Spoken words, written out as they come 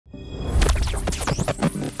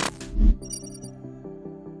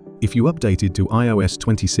If you updated to iOS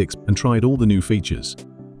 26 and tried all the new features,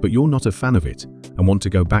 but you're not a fan of it and want to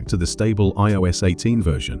go back to the stable iOS 18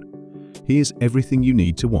 version, here's everything you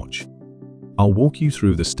need to watch. I'll walk you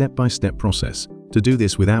through the step-by-step process to do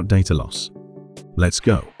this without data loss. Let's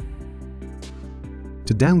go.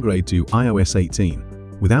 To downgrade to iOS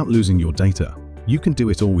 18 without losing your data, you can do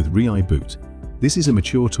it all with ReiBoot. This is a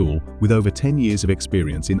mature tool with over 10 years of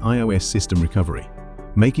experience in iOS system recovery,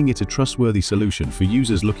 making it a trustworthy solution for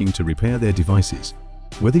users looking to repair their devices,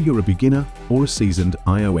 whether you're a beginner or a seasoned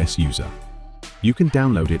iOS user. You can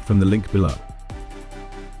download it from the link below.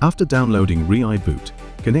 After downloading ReiBoot,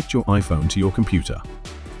 connect your iPhone to your computer.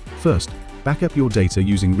 First, back up your data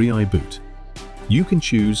using ReiBoot. You can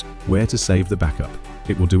choose where to save the backup.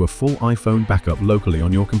 It will do a full iPhone backup locally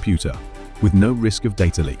on your computer, with no risk of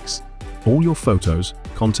data leaks. All your photos,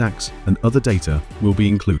 contacts, and other data will be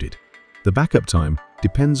included. The backup time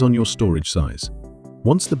depends on your storage size.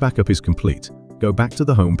 Once the backup is complete, go back to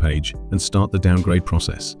the home page and start the downgrade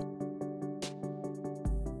process.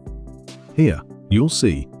 Here, you'll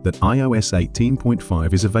see that iOS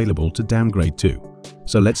 18.5 is available to downgrade to,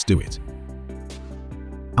 so let's do it.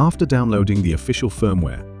 After downloading the official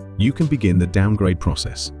firmware, you can begin the downgrade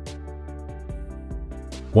process.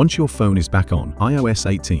 Once your phone is back on iOS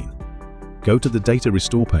 18, go to the Data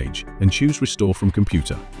Restore page and choose Restore from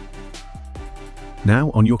Computer.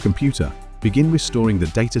 Now on your computer, begin restoring the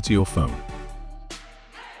data to your phone.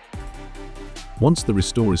 Once the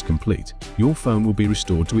restore is complete, your phone will be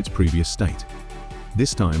restored to its previous state.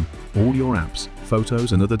 This time, all your apps,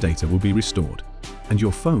 photos and other data will be restored, and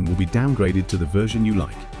your phone will be downgraded to the version you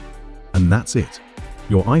like. And that's it.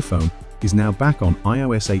 Your iPhone is now back on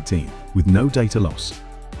iOS 18 with no data loss.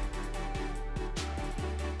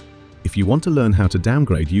 If you want to learn how to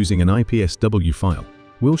downgrade using an IPSW file,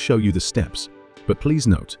 we'll show you the steps, but please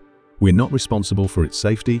note, we're not responsible for its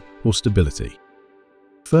safety or stability.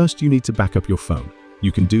 First, you need to back up your phone.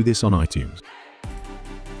 You can do this on iTunes.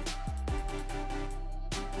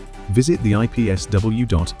 Visit the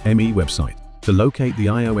IPSW.me website to locate the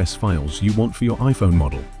iOS files you want for your iPhone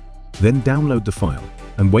model. Then download the file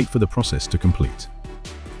and wait for the process to complete.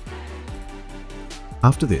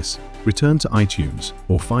 After this, return to iTunes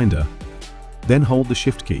or Finder, then hold the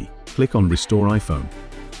Shift key, click on Restore iPhone,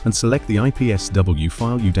 and select the IPSW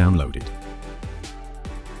file you downloaded.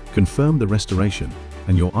 Confirm the restoration,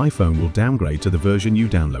 and your iPhone will downgrade to the version you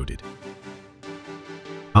downloaded.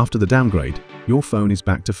 After the downgrade, your phone is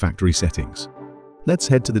back to factory settings. Let's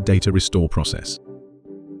head to the data restore process.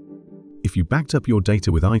 If you backed up your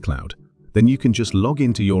data with iCloud, then you can just log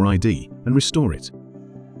into your ID and restore it.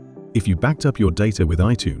 If you backed up your data with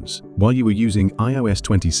iTunes while you were using iOS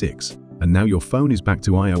 26 and now your phone is back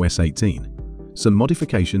to iOS 18, some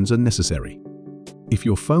modifications are necessary. If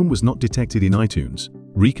your phone was not detected in iTunes,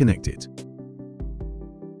 reconnect it.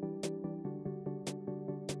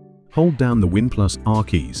 Hold down the Win+R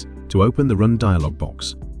keys to open the Run dialog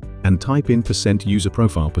box and type in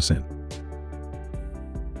 %userprofile%.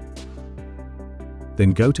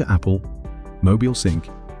 Then go to Apple, Mobile Sync,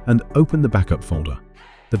 and open the backup folder.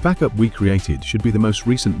 The backup we created should be the most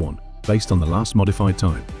recent one, based on the last modified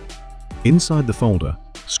time. Inside the folder,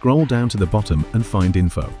 scroll down to the bottom and find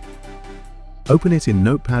Info. Open it in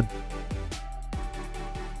Notepad.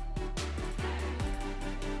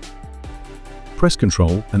 Press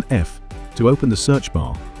Ctrl and F to open the search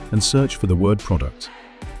bar and search for the word product.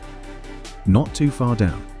 Not too far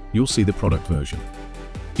down, you'll see the product version.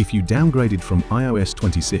 If you downgraded from iOS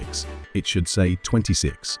 26, it should say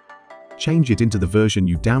 26. Change it into the version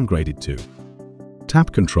you downgraded to.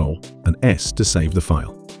 Tap Ctrl and S to save the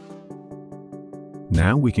file.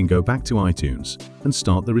 Now we can go back to iTunes and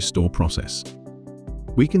start the restore process.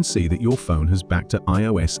 We can see that your phone has backed to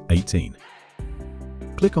iOS 18.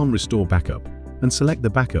 Click on Restore Backup and select the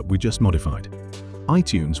backup we just modified.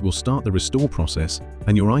 iTunes will start the restore process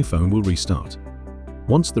and your iPhone will restart.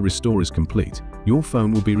 Once the restore is complete, your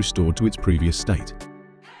phone will be restored to its previous state.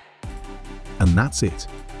 And that's it.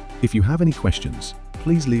 If you have any questions,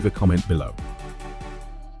 please leave a comment below.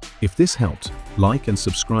 If this helped, like and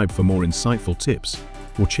subscribe for more insightful tips,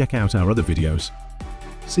 or check out our other videos.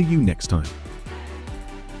 See you next time.